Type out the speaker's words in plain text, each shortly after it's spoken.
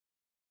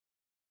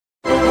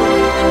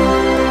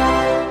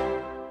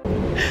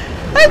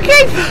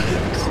Okay,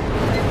 folks.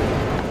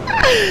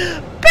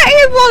 Betty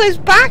and Wall is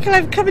back, and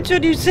I'm coming to a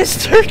new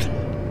cistern.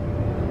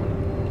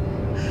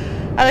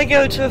 And I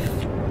go to a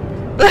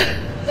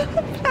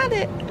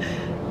planet.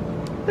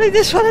 Like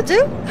this one I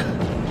do.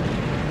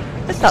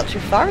 That's not too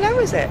far now,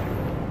 is it?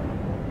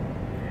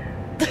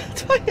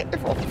 Do I hit the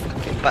wrong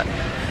fucking button?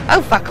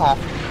 Oh, fuck off.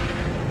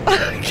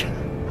 I'm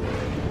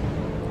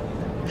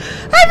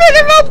in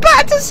the wrong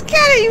button to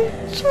scare you,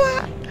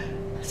 twat.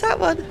 Is that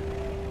one?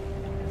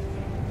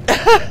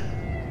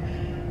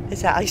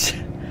 Is that ice?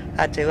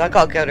 I do. I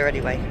gotta go there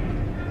anyway.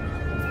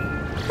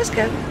 Let's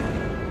go.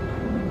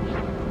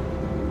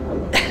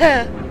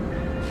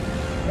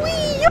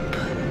 Wee up.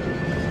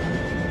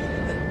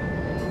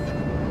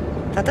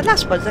 Now the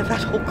last ones they've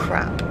had all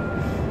crap.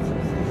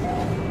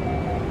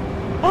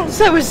 Oh,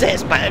 so is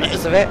this, man,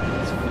 isn't it?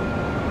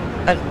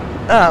 And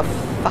oh,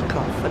 fuck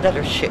off!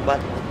 Another shit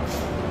one.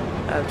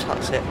 Oh,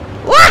 toxic.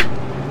 What?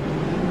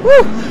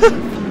 Woo!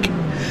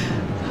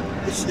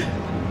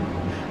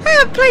 I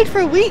haven't played for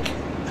a week.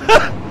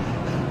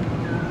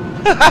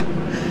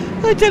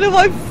 I don't know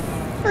what I'm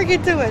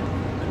friggin' doing.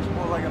 It's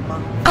more like a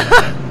month.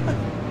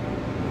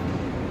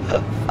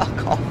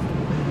 Fuck off.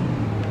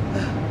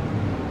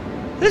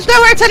 There's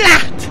nowhere to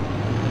land!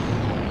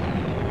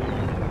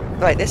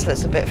 Right, this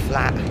looks a bit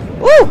flat.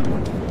 Woo!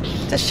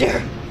 Just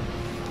here.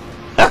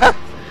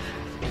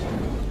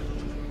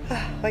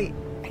 Wait,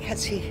 I can't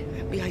see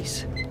the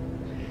ice.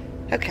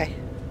 Okay.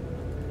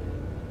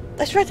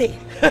 That's ready.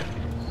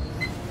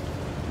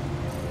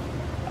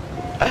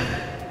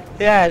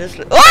 Yeah, just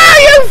look. Oh,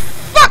 you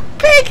fuck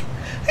pig!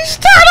 You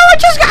started! I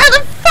just got out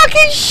of the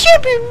fucking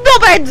ship, you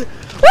knobhead!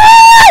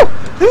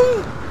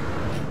 Woo!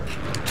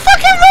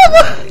 Fucking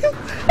rubber!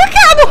 Look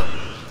at him!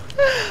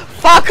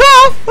 Fuck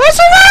off! That's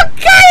what I'm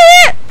getting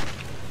it!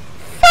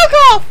 Fuck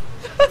off!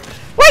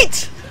 Wait!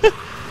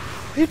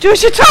 You do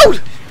as you're told!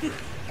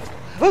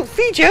 I won't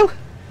feed you!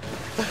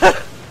 Are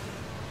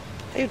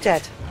you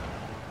dead?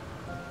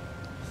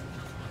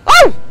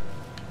 Oh!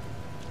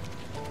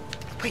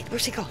 Wait,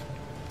 where's he gone?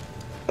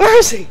 Where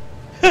is he?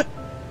 Oh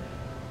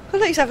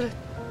look, he's having a...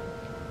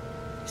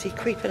 Is he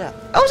creeping up?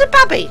 Oh, it's a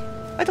babby!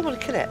 I don't want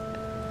to kill it.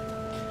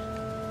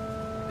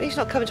 But he's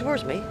not coming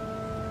towards me.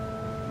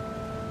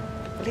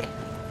 Will he?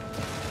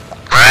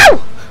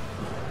 Ow!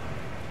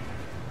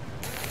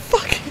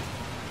 Fucking...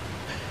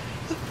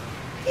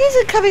 He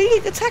isn't coming,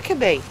 he's attacking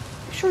me.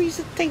 You sure he's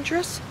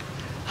dangerous?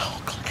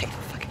 Oh god, I can't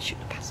even fucking shoot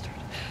the bastard.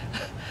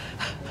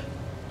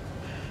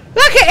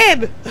 Look at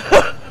him!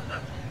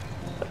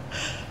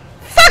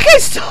 Fucking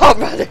stop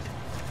running!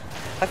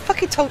 I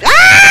fucking told you.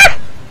 Ah!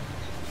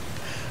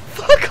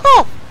 Fuck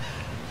off!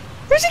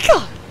 Where's he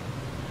gone?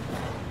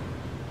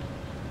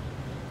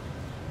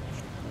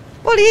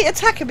 Well, he ain't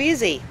attacking me,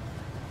 is he?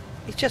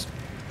 He's just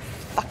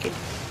fucking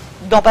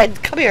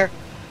knobhead. Come here.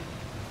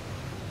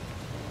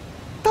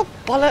 Oh,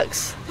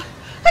 bollocks.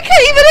 I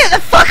can't even hit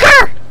the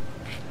fucker!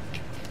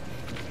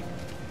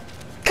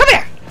 Come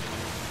here!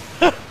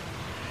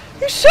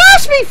 You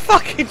sauced me,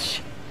 fucking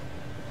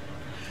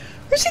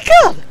Where's he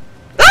gone?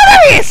 Oh,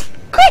 there he is!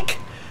 Quick!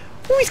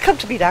 Oh, he's come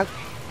to me now.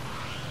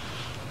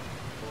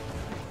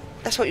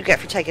 That's what you get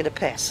for taking a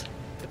piss.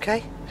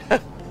 Okay?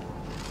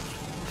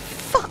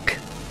 Fuck!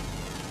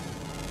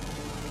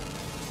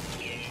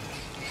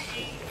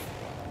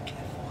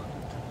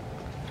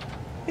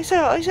 He's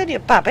only a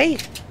babby.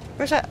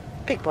 Where's that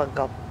big one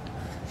gone?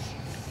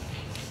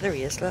 There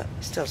he is, look.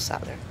 He's still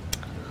sat there.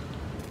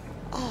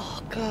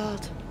 Oh,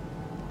 God.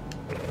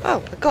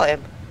 Oh, I got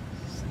him.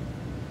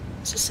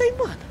 It's the same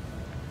one.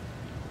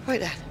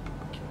 Right then.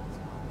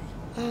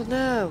 Oh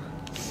no.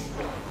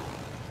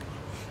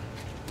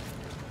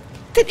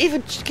 Didn't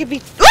even give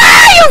me...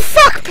 Ah, you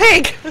fuck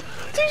pig! Did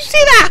you see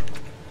that?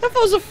 I thought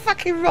it was a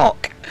fucking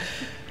rock.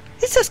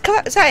 It's just come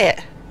out. Is that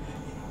it?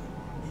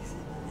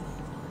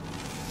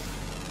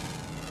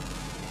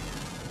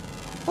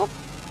 What?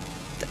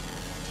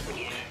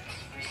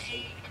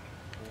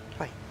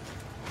 Right.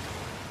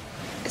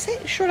 Is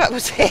it? Sure that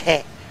was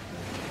it.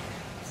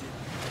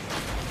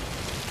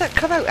 That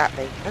come out at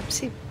me. I'm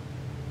seeing...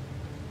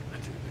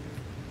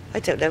 I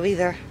don't know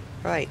either.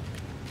 Right.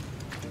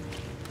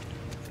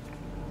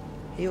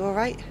 Are you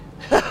alright?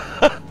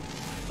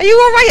 Are you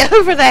alright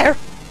over there?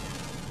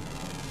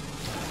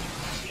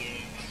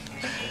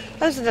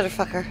 There's another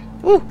fucker.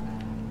 Ooh!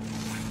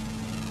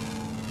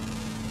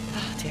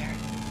 Oh dear.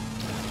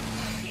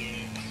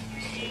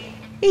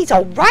 He's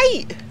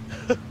alright!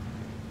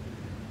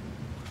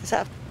 Is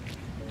that a...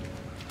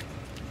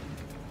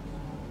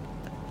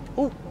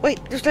 Oh,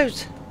 wait, there's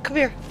loads. Come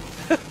here.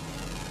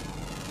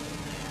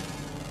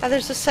 And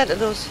there's the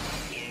sentinels.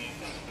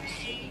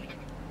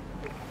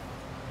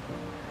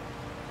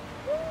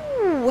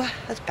 Ooh,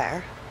 that's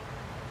better.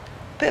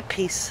 Bit of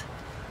peace.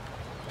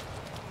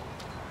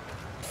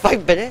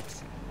 5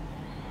 minutes.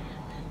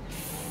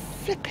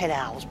 Flippin'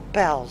 owls,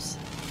 bells.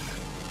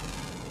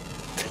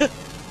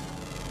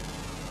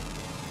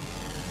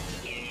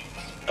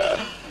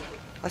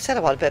 I said I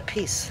want a bit of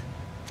peace.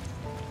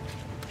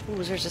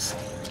 Ooh, there's this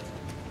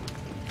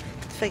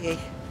thingy.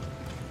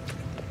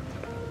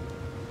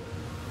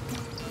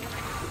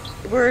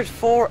 Word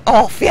for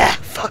off, yeah,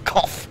 fuck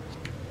off.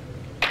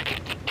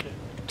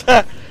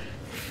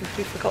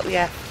 We forgot the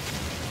F.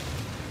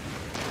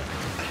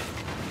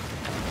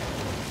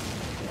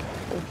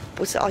 Oh,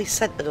 was it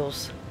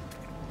sentinels?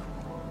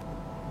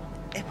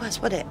 It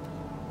was, wasn't it?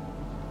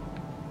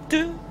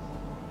 Duh.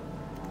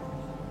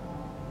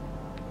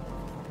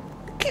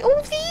 Look at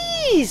all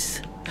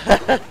these!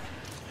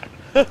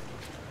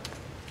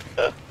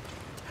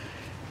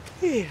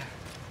 Here.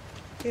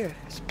 Here,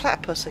 it's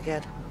platypus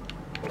again.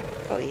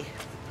 Oh,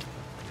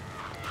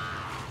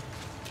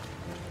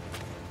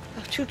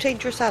 two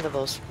dangerous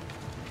animals.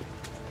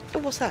 Oh,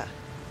 what's that?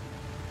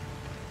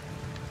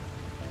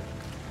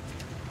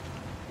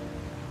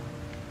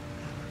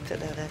 Don't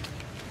know then.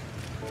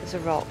 There's a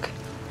rock.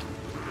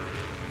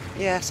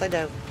 Yes, I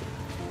know.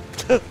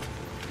 Fucking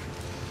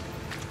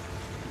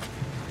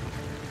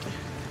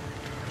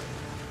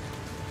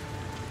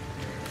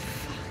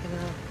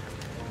hell.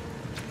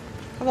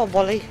 Come on,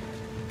 Wally.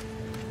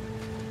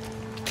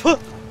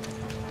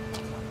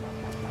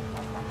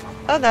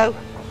 Oh no.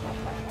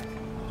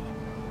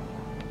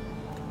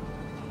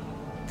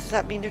 Does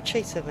that mean they're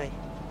chasing me?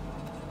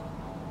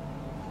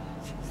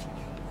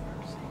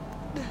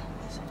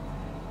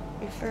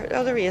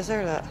 Oh, there he is,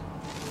 there, that.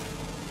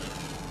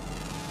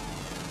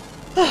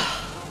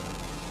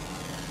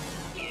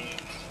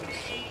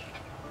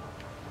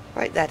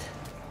 Right then.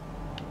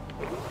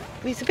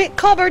 He's a bit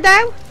calmer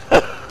now.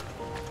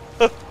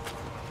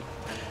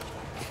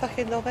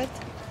 Fucking knobhead.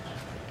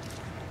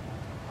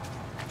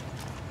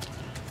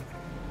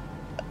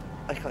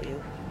 I got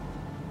you.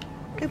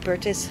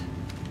 Hilbert is.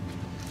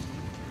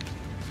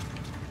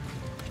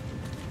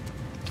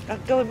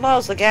 I'm going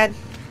miles again.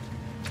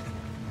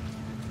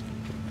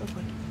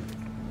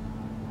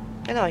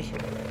 And I.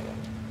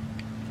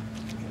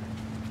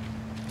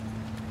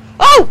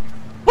 Oh!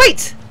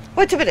 Wait!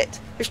 Wait a minute.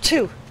 There's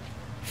two.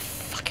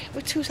 Fuck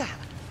it. Who's that?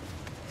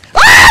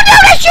 Oh no,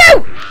 that's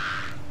you!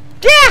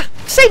 Yeah!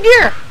 Same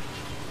here!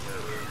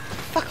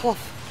 Fuck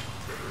off.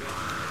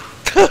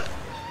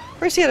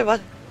 Where's the other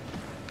one?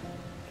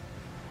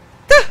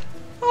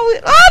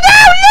 Oh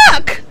no,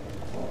 look!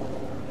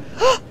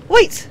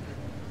 Wait!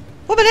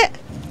 1 minute!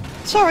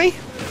 Sorry.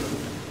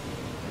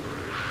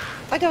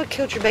 I know I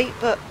killed your mate,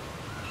 but...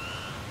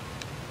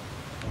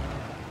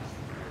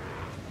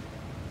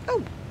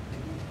 Oh!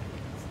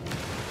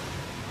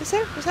 Is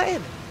there? Was that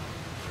him?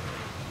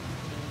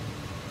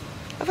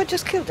 Have I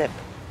just killed him?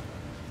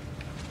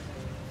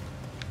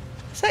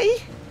 Is that he?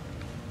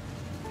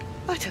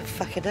 I don't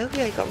fucking know.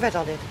 Yeah, he got red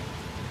on him.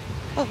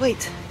 Oh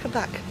wait, come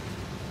back.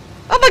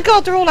 Oh my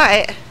god, they're all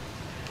at it!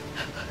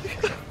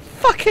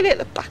 Fucking hit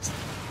the bastard.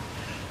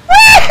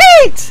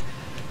 Wait!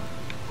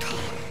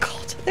 Oh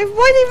god, why are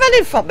they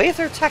running from me if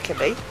they're attacking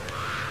me? You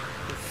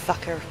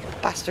fucker,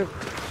 bastard,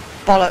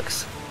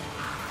 bollocks.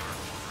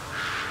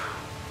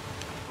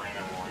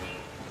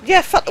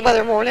 Yeah, fuck the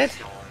weather warning.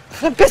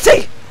 I'm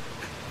busy!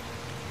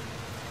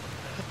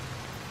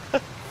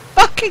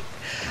 Fucking...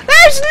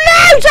 There's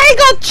loads! I ain't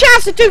got a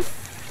chance to do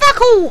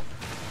fuck all!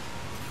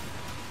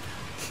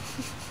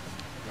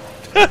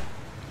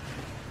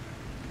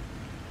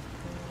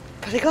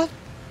 Where's he gone?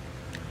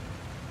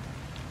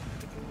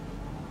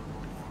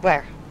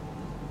 Where?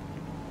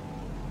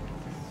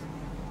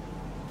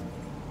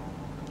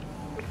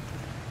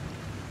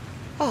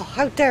 Oh,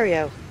 how dare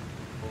you?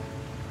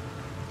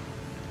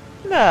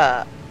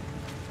 Nah.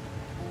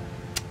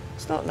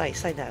 It's not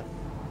nice, I know.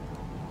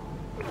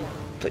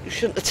 But you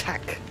shouldn't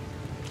attack.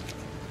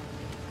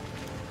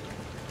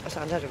 That's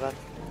not another one.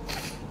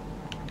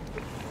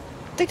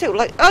 They don't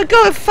like... I'm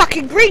going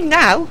fucking green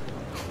now!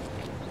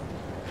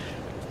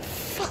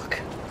 Fuck.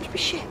 Where's my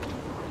ship?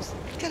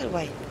 Get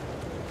away.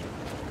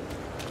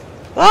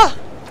 Ah!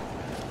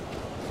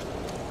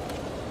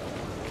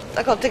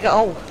 I gotta dig a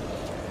hole.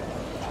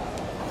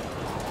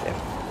 There.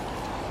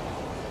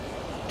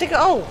 Dig a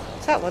hole.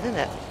 It's that one, isn't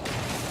it?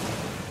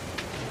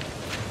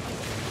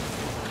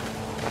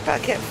 I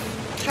better get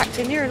attacked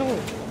in here and all.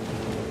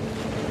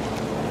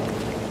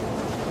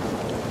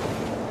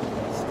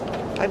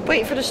 I'm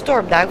waiting for the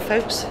storm now,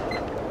 folks.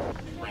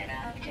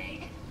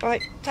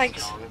 Right,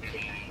 thanks.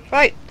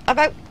 Right, I'm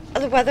out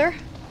of the weather.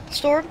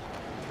 Storm.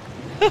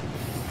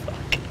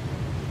 Fuck.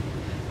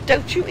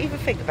 Don't you even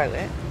think about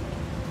it.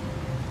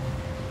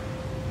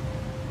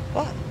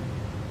 What?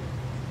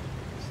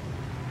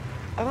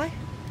 Am I?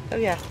 Oh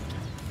yeah.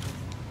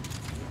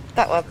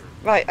 That one.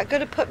 Right, I'm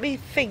gonna put me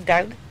thing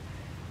down.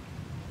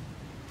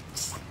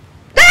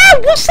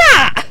 No! What's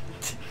that?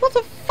 What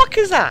the fuck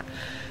is that?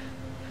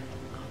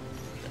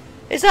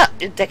 Is that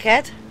you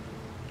dickhead?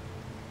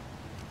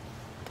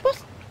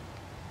 What?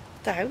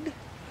 Down.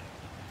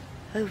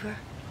 Over.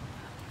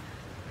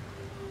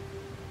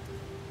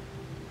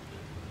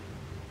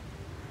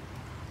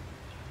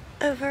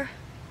 Over.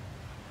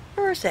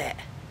 Where is it?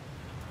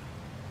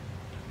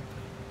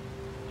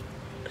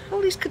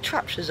 All these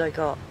contraptions I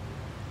got.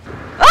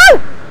 Oh!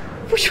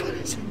 Which one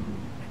is it?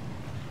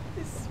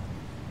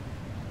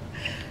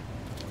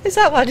 Is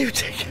that my new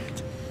ticket?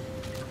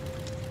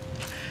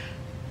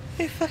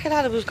 You fucking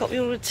animals got me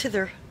all a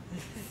tither.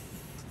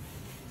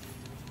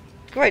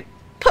 Right,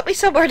 put me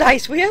somewhere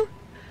nice, will you?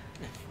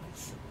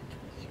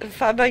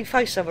 Find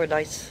somewhere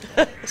nice.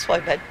 That's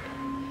what I meant.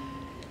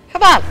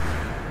 Come on!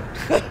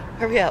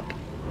 Hurry up.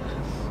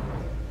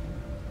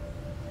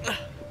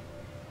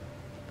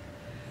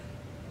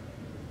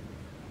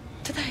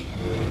 Today.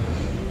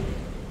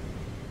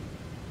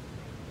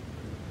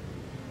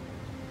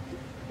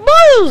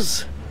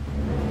 Miles!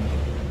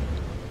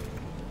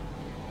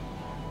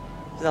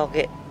 Then I'll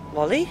get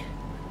Molly.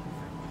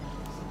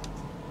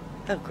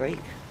 Oh, great.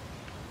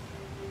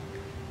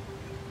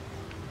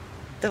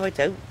 No, I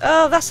don't.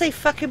 Oh, that's they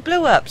fucking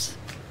blew ups.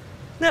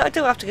 No, I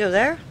don't have to go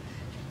there.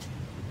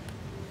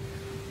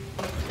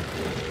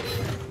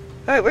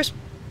 Alright, where's...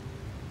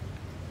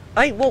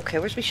 I ain't walking,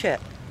 where's my shit?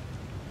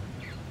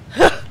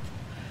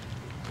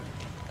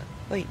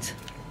 Wait.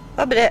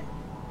 A minute.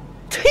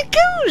 He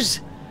goes!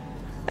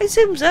 I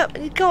zooms up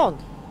and he's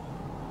gone.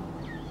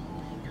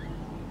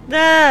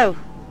 No!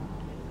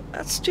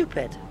 That's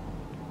stupid.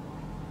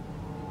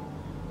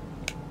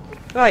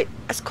 Right,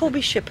 let's call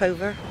me ship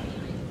over.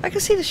 I can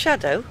see the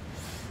shadow.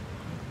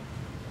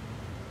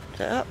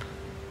 Put it up.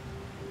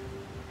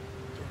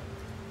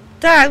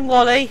 Down,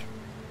 Wally!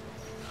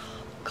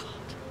 Oh, God.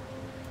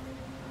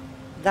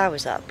 That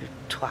was up, you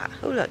twat.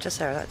 Oh, look, just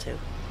there, that too.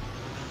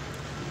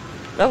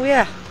 Oh,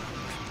 yeah.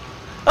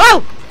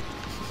 Oh!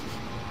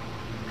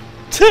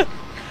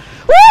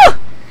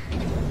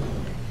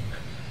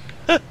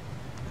 Woo!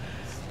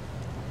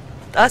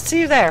 I'll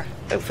see you there,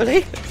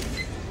 hopefully.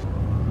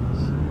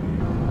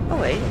 Oh,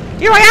 wait.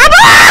 Here I am!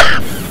 Ah!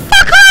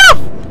 Fuck off!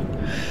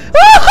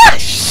 Oh,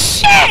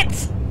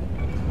 shit!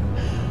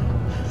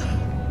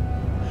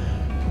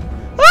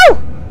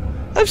 Oh!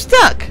 I'm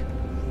stuck.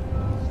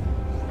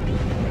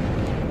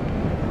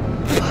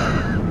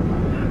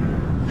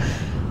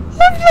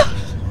 I'm not...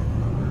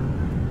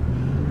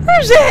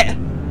 Where's it?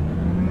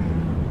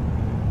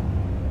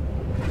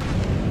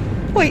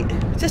 Wait,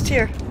 just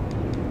here.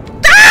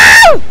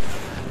 No!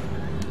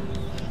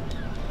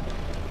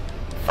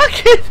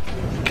 Fucking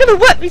gonna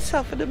wet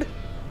myself in a minute.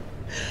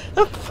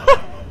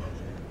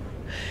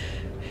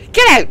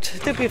 Get out!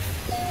 Don't be a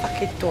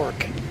fucking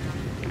dork.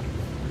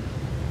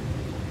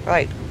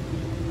 Right.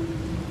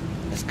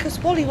 That's because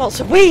Wally wants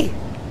a wee.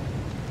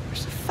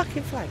 Where's the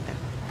fucking flag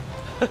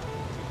now?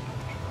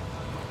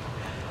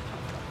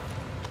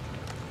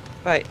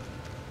 Right.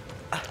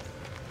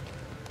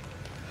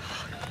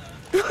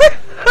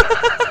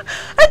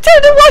 I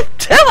don't know what I'm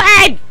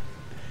doing!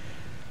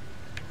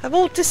 I'm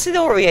all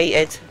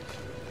disorientated.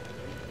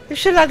 You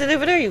should have landed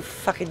over there, you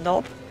fucking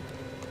knob.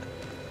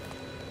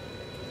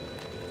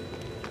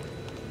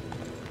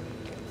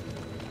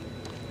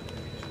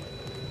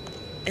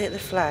 Hit the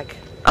flag.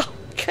 Oh,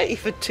 can't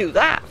even do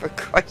that, for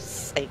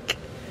Christ's sake.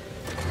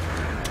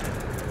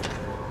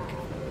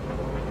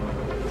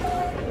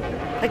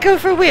 I go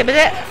for a wee a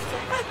minute.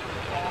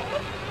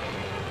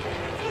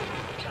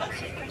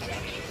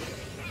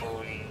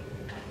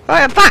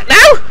 Right, I'm back now!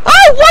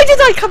 Oh, why did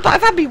I come back?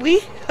 I've had me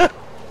wee.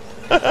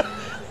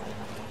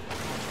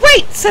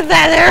 Wait, so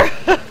there.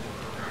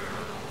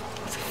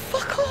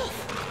 Fuck off.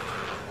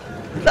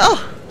 No.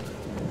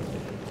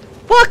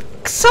 Well,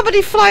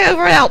 somebody fly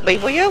over and help me,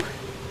 will you?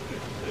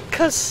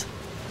 Because...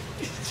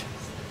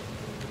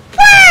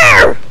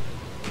 Where?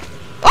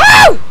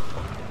 Oh!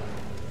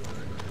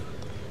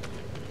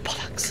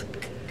 Bollocks.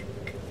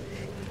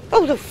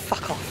 Oh, no,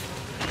 fuck off.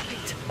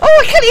 Wait.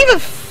 Oh, I can't even...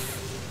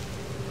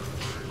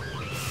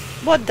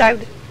 One down.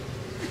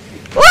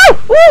 Woo!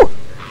 Woo!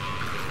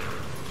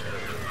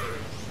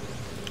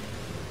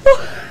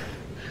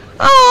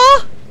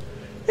 Oh!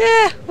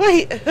 Yeah,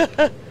 wait.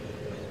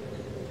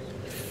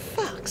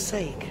 Fuck's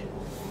sake.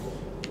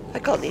 I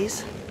got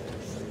these.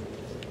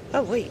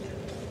 Oh, wait.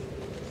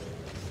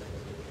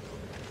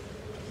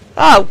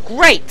 Oh,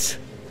 great!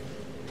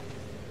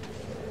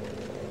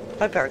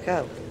 I better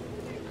go.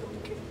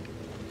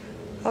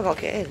 I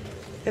gotta get in.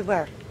 In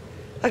where?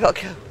 I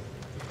gotta go.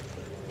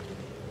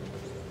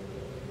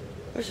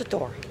 Where's the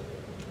door?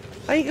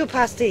 I need to go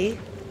past D.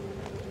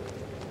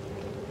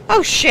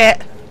 Oh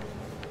shit!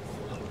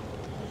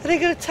 Are they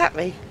gonna tap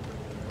me?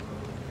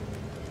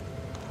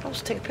 I'll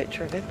just take a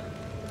picture of him.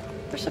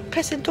 Where's the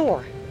pissing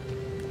door?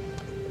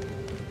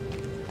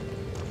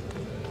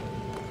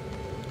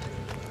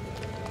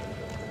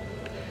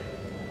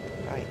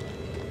 Right.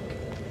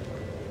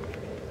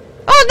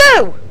 Oh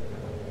no!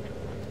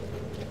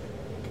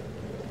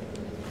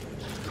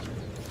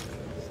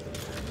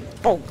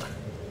 Boom.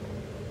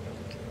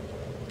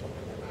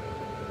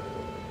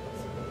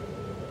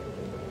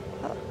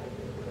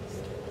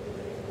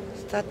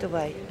 Start the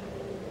way.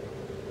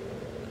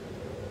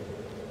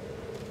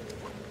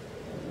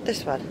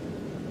 This one.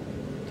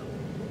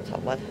 Top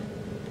one.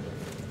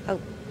 Oh.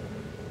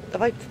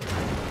 Have I...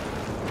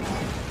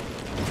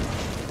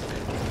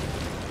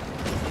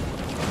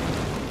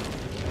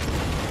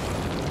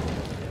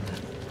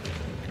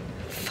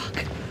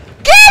 Fuck.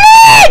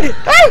 Get in!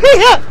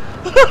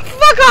 Oh,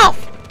 fuck off!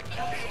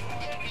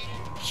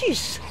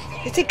 Jeez.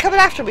 Is he coming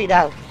after me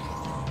now?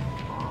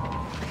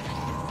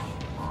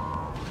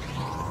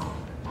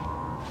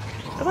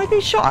 Am I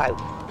being shot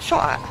out?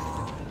 shot at?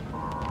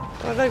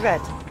 What have I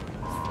read?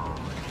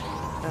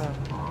 Oh.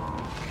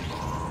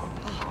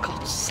 Oh,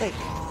 God's sake.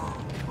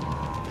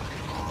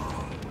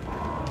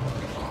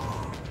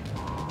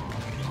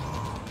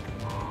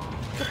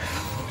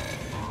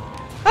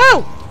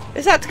 Oh!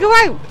 Is that to go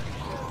out?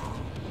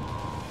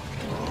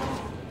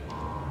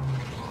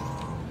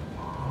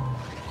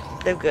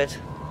 No good.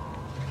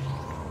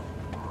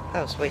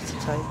 That was a waste of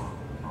time.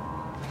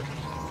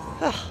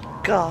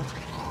 Oh, God.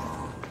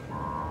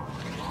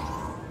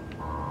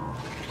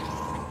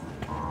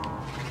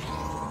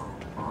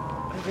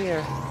 Over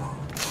here.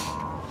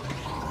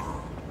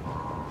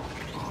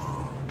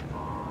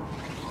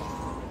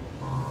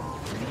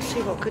 Let's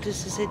see what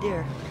goodness is in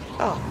here.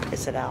 Oh,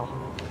 piss it out.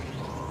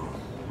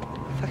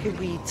 Fucking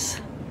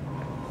weeds.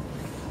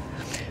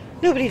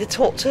 Nobody to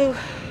talk to.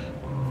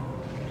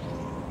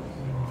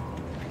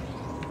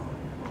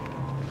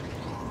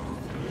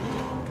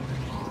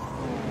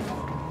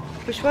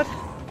 Which one?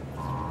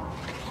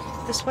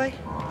 This way?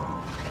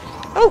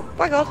 Oh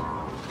my God!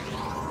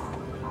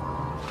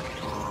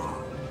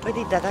 I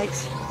need that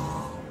ice.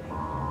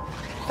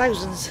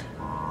 Thousands.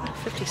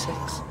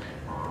 56.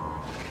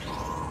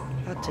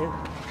 That'd do.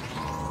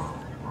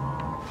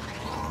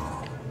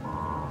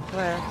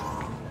 Where?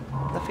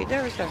 Nothing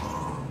there, is there?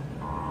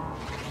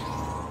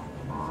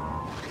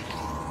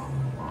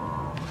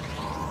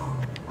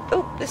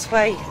 Oh, this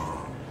way.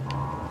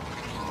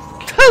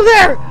 Oh,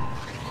 there!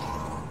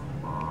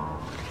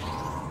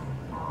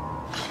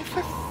 Oh,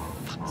 for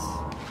fuck's...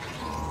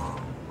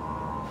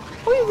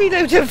 What are you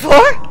reloading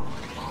for?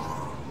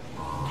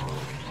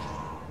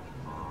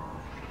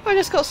 I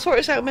just got to sort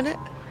this out a minute.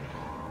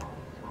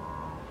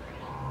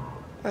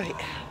 Right.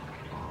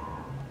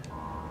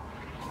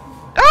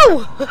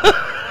 Oh!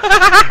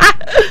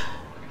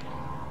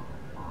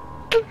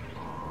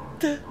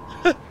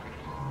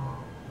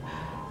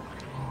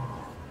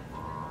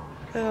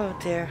 Oh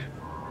dear.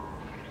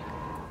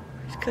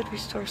 Could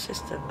restore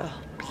system.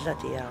 Oh,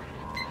 bloody hell.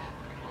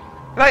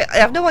 Right, I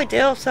have no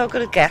idea, so I'm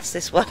going to guess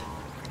this one.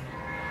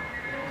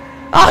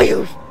 Oh,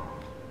 you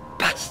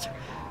bastard.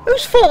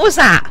 Whose fault was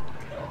that?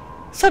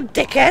 Some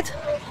dickhead?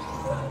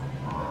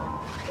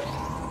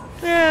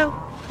 No,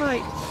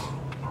 right.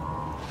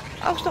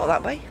 Oh, it's not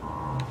that way.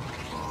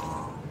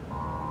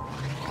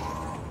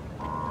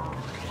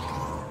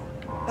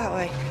 That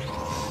way.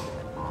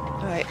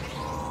 Right.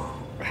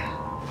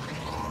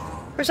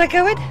 Where's I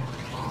going?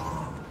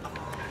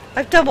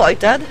 I've done what I've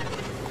done.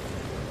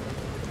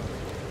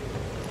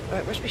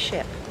 Right, where's my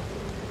ship?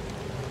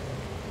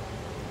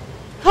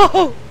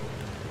 Oh!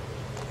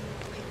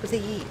 Will they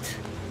eat?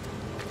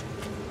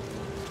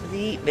 Will they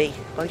eat me?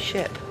 My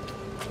ship?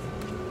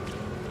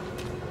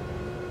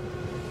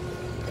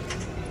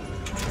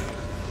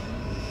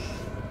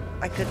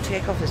 I couldn't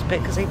take off this bit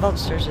because the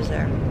monsters is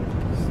there.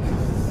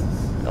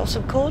 Got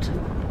some code?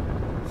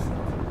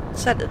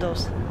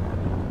 Sentinels.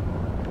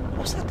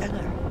 What's that down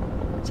there?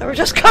 Is that where we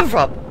just come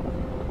from?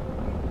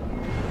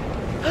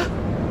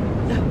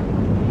 No.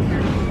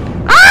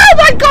 Oh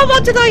my God,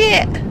 what did I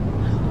hit?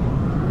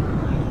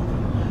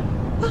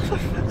 Oh, for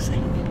fuck's sake.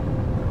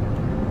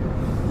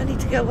 I need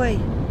to get away.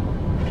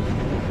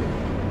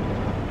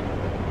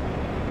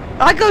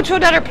 I go to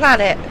another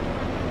planet.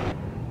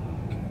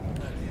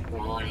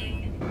 Oh,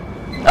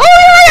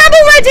 here I am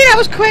already! That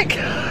was quick!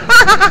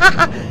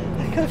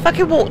 I could have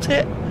fucking walked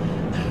it.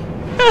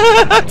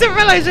 I didn't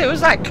realise it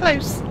was that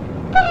close.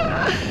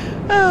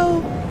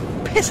 Oh,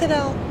 piss it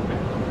out.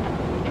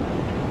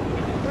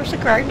 Where's the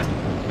ground?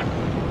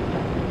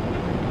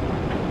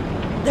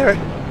 There.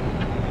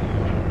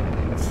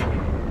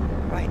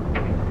 Right.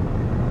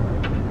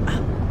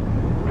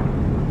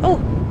 Oh,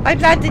 I'm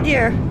landing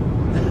here.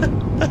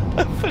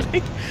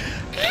 Hopefully.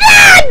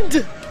 Land!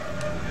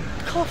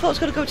 God, I thought I was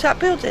going to go to that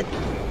building.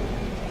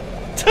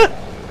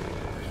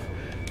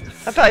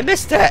 I bet I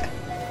missed it.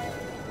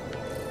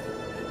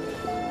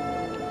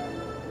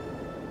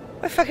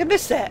 I fucking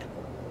missed it.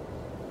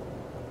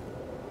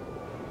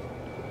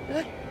 Did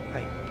I?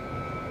 Right.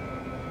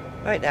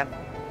 Right now.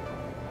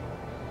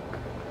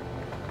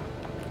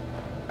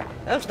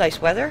 That was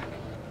nice weather.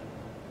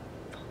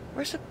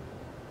 Where's the...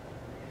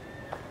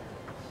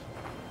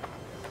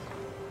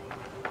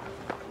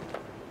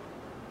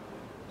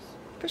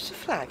 Where's the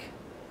flag?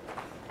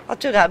 I'll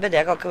do that in a minute.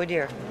 I gotta go in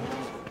here.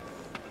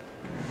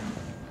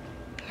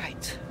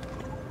 Right.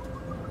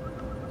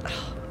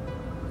 Oh.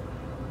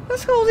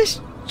 What's all this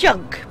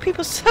junk?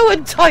 People so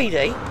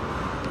untidy.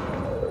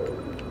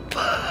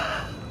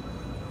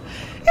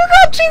 You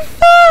got too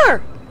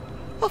far!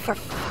 Oh, for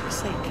fuck's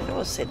sake. I don't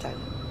want to sit down.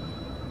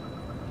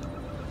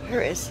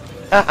 Here it is.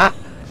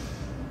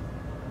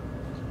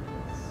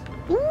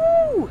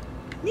 Ooh!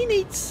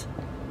 Neats.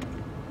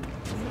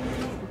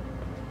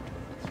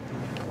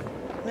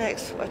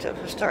 Next, I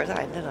don't start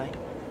that, didn't I?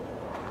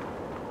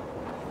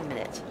 A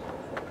minute.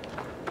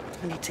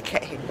 I need to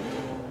get him.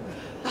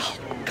 Oh,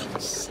 for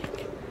God's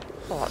sake.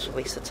 Oh, that's a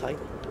waste of time.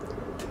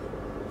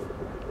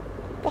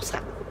 What's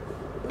that?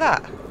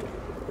 That?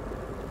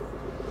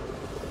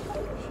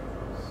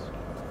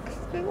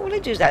 All I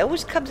do is that. It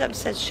always comes up and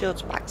says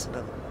shields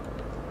maximum.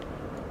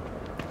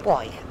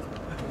 Why?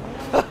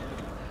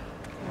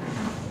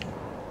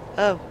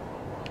 Oh.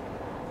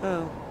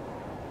 Oh.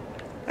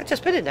 I've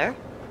just been in there.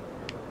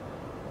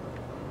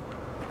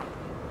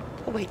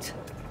 Oh, wait.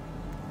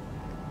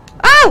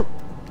 Oh!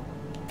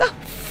 Oh!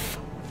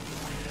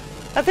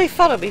 Have they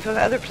followed me from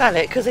another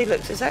planet? Because they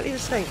looked exactly the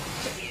same.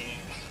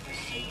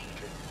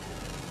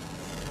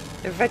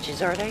 They're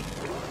veggies, are they?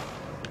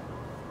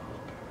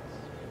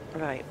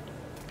 Right.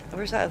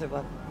 Where's that other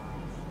one?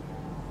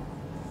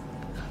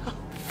 Oh,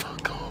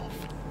 fuck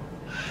off.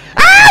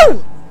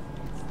 Ow!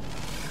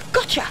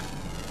 Gotcha!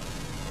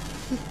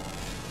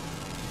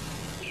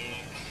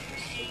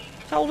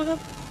 Hold of them.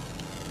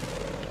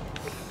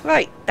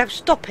 Right, now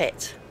stop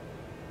it.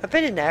 I've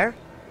been in there.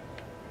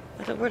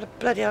 I don't know where the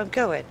bloody hell I'm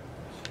going.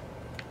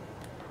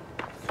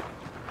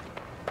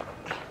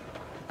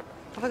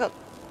 Have I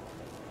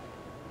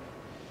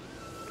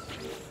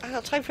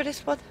got time for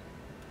this one?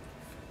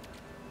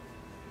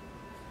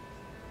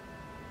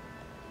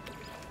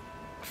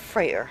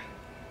 Freighter.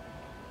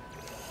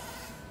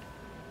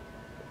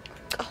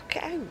 Oh,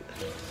 get out.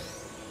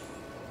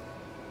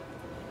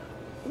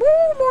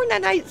 Woo, more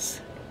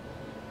nanites.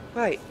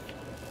 Right.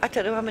 I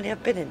don't know how many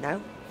I've been in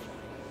now.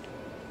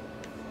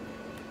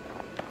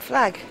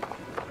 Flag.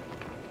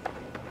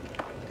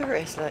 There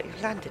it is, look,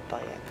 you've landed by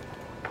it.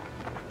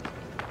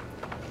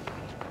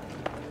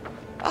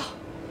 Oh,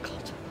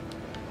 God.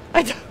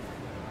 I don't...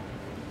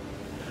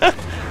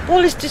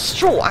 Wall is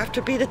distraught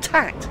after being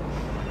attacked.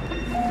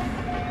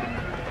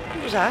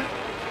 What was that?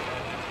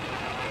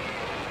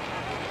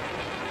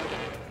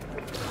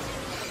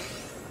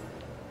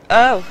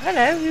 Oh,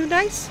 hello, you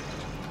nice?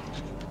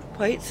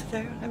 Wait,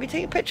 there, let me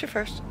take a picture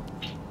first.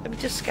 Let me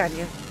just scan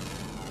you.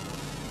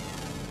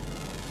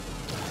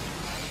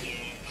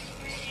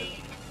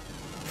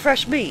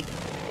 Fresh meat.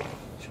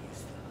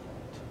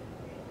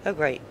 Oh,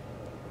 great.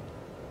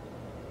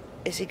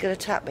 Is he going to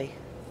tap me?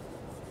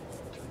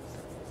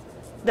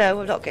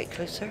 No, I'm not getting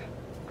closer.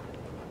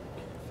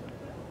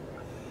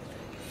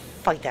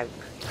 Find out.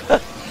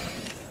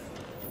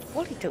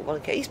 What, he don't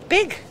want to get? He's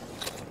big.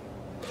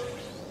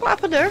 What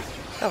happened there?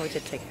 Oh, we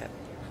did take it.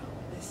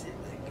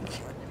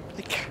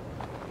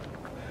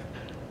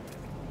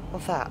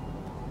 What's that?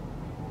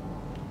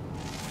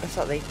 That's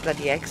not the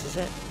bloody eggs, is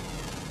it?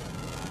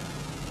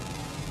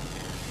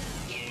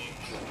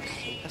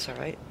 That's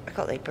alright. I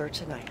got the bird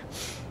tonight.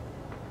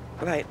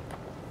 Right.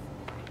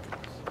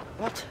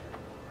 What?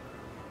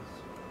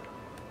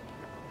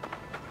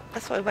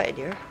 That's why I went in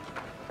here.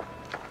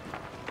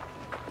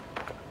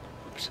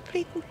 There's a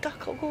bleeding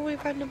duck all going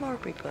around the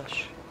mulberry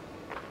bush.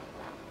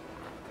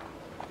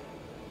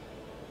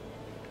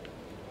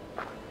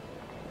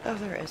 Oh,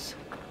 there it is.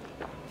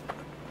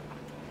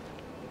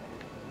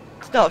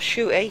 It's not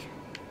shooty.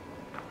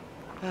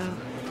 Oh.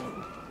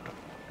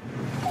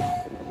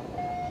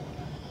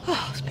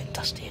 Oh, it's a bit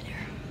dusty in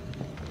here.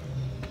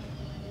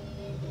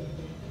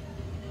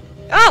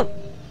 Oh!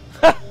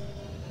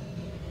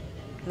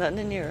 Nothing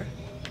in here.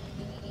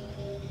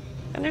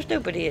 And there's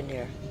nobody in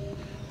here.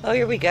 Oh,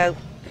 here we go.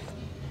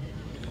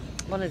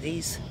 One of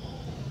these.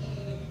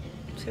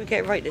 See if we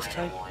get it right this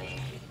time.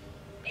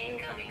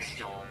 Incoming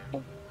storm.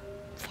 Oh,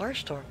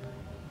 firestorm.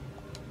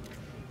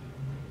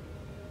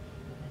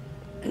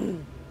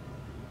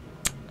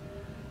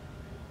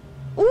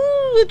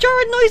 Ooh, the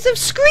jarring noise of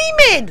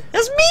screaming!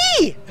 That's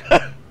me!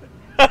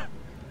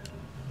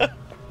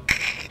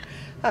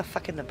 Oh,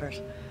 fucking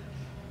numbers.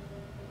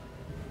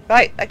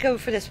 Right, I go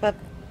for this one.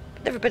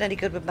 Never been any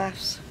good with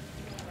maths.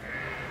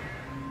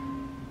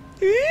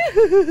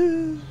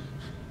 It's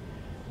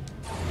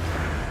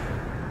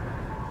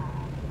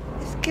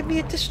give me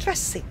a distress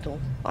signal.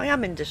 I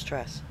am in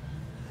distress.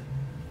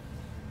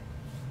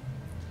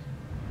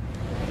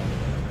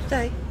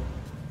 Stay.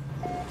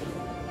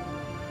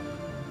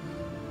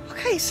 I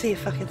can't see a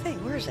fucking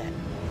thing. Where is it?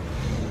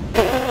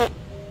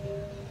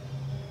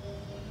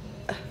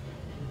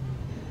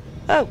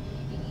 Oh.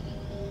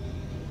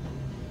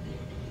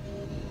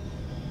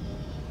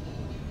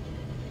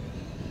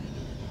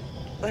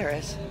 There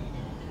it is.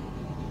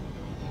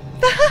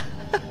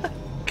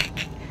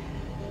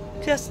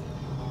 Just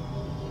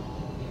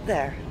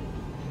there.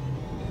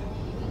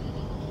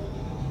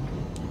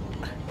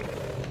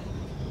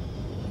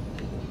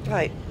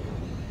 Right.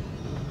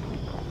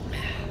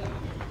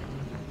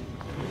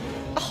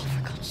 Oh,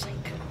 for God's sake.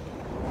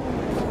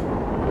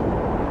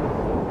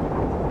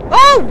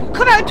 Oh!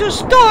 Come out into a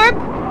storm!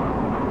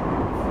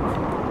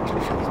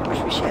 Where's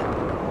my ship?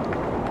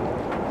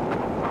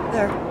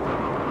 There.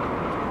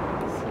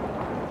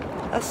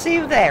 I'll see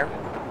you there.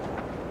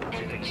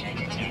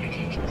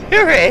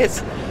 Here it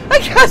is. I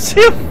can't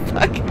see a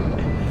fucking...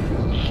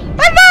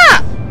 I'm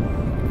not!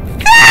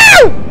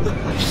 No!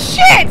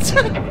 Shit!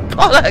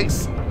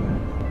 Bollocks!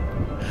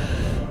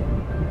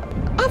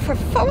 Oh, for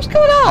fuck, what's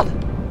going on?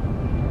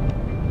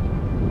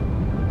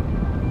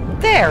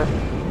 There.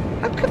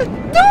 I'm gonna...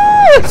 No!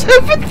 It's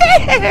over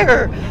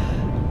there!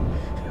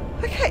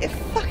 I can't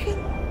fucking...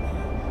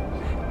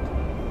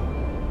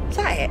 Is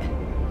that it?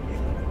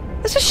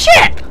 It's a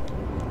ship!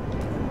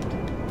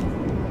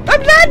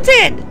 I'm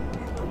landing!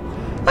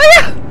 Oh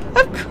yeah!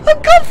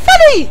 I've gone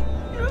funny!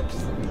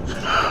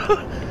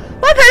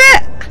 Look at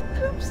it!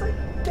 You're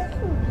upside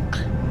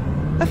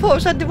down. I thought it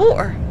was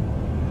underwater.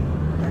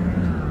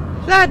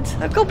 Land,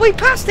 I've gone way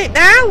past it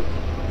now!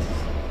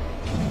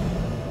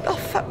 Oh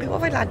fuck me,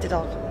 what have I landed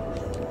on?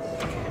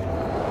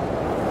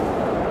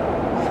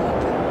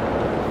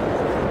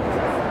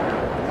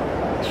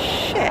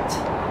 Shit.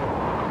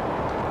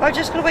 I'm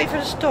just gonna wait for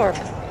the storm.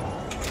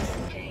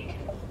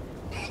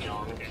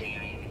 Storm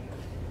clearing.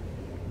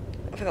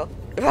 I forgot.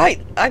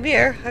 Right, I'm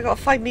here. I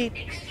gotta find me.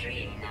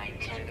 Extreme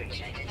night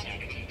temperature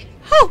detected.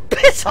 Oh,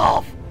 piss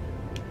off!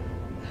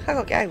 I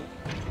gotta get out.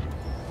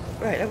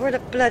 Right, now where the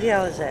bloody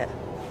hell is it?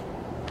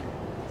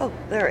 Oh,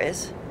 there it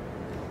is.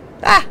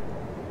 Ah!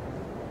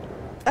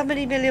 How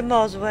many million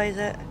miles away is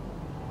it?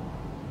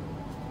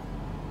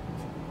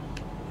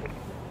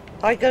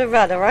 I gotta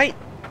run, alright?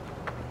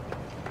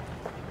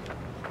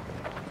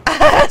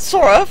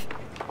 Sort of.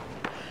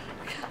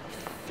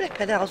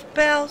 Flipping hell's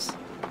bells.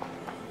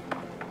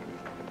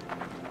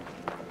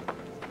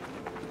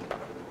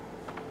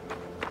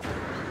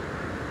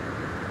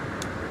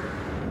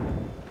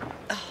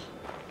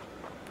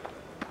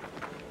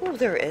 Oh,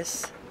 there it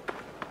is.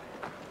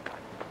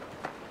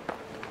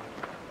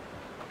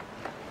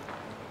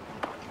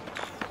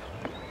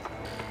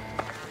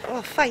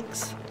 Oh,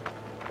 thanks.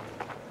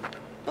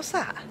 What's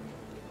that?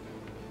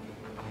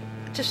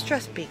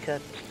 Distress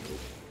beacon.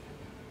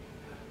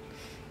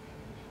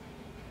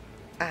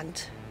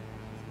 And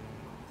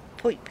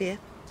point beer.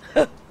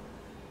 Oh,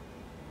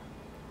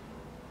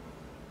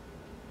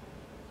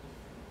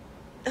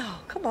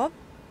 come on.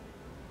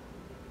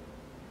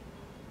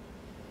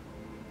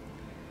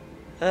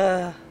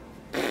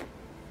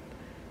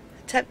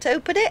 Attempt to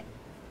open it.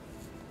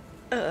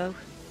 Uh-oh.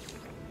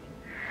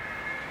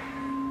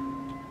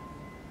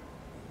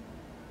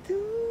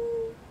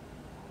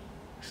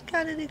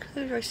 Scan and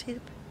include. I see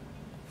the.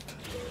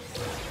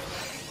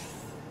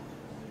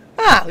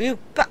 Wow, you.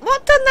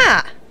 What done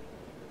that?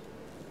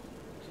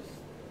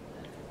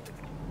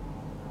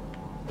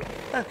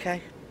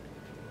 Okay.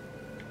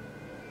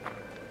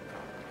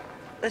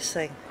 This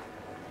thing.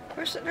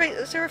 Where's it? Right,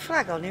 is there a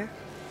flag on here?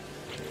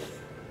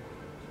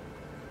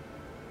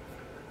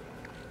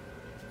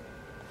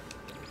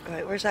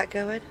 Right, where's that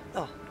going?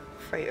 Oh,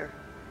 freighter.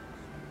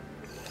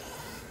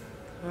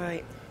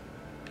 Right.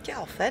 Get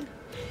off then.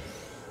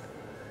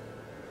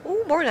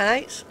 Oh, more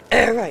nights.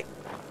 Right.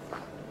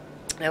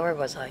 Now, where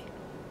was I?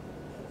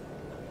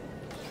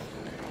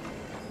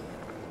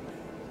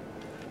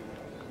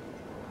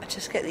 I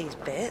just get these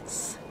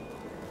bits.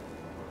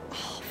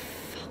 Oh,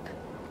 fuck.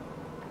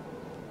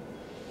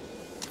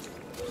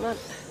 Come on.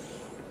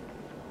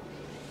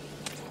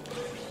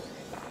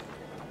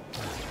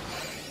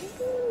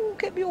 Ooh,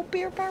 get me old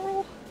beer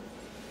barrel.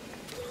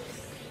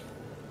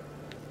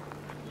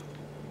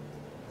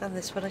 And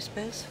this one, I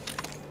suppose.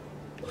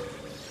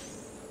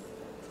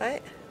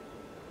 Right.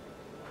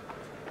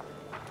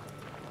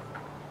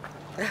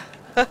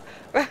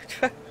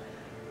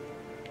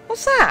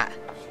 What's that?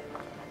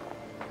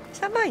 Is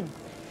that mine?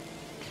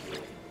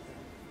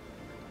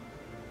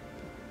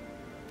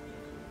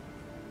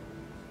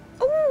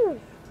 Oh!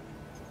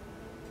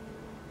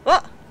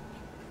 What?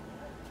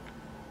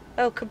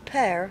 Oh,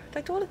 compare.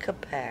 I don't want to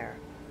compare.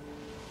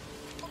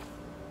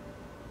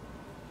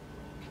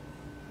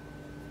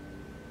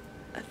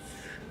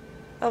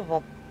 Oh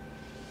well.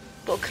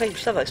 Got to claim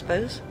some, I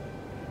suppose.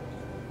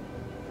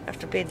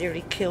 After being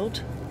nearly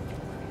killed.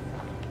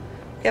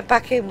 Get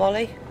back in,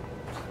 Molly.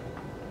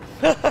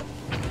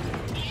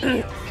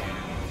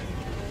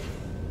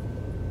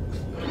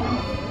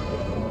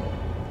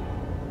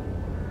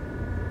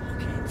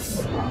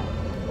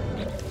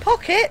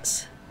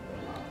 Pockets?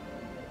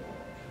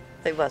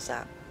 Who was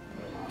that?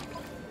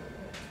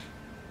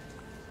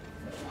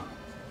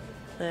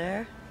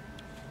 There.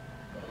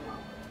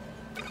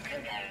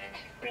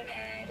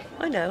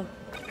 I know.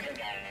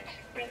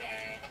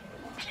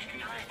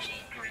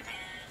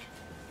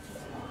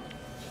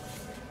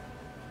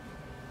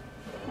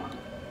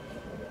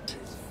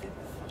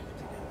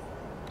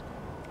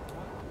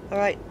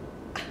 Alright,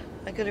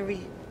 I'm gonna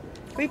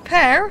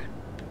repair.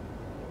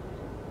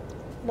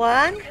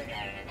 1,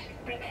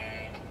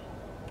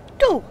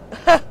 2.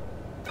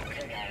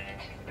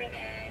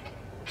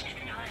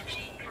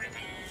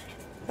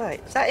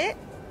 Right, is that it?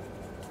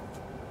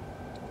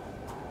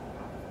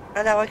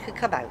 And now I can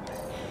come out.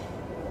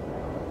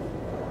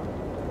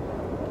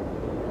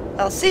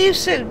 I'll see you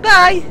soon.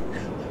 Bye!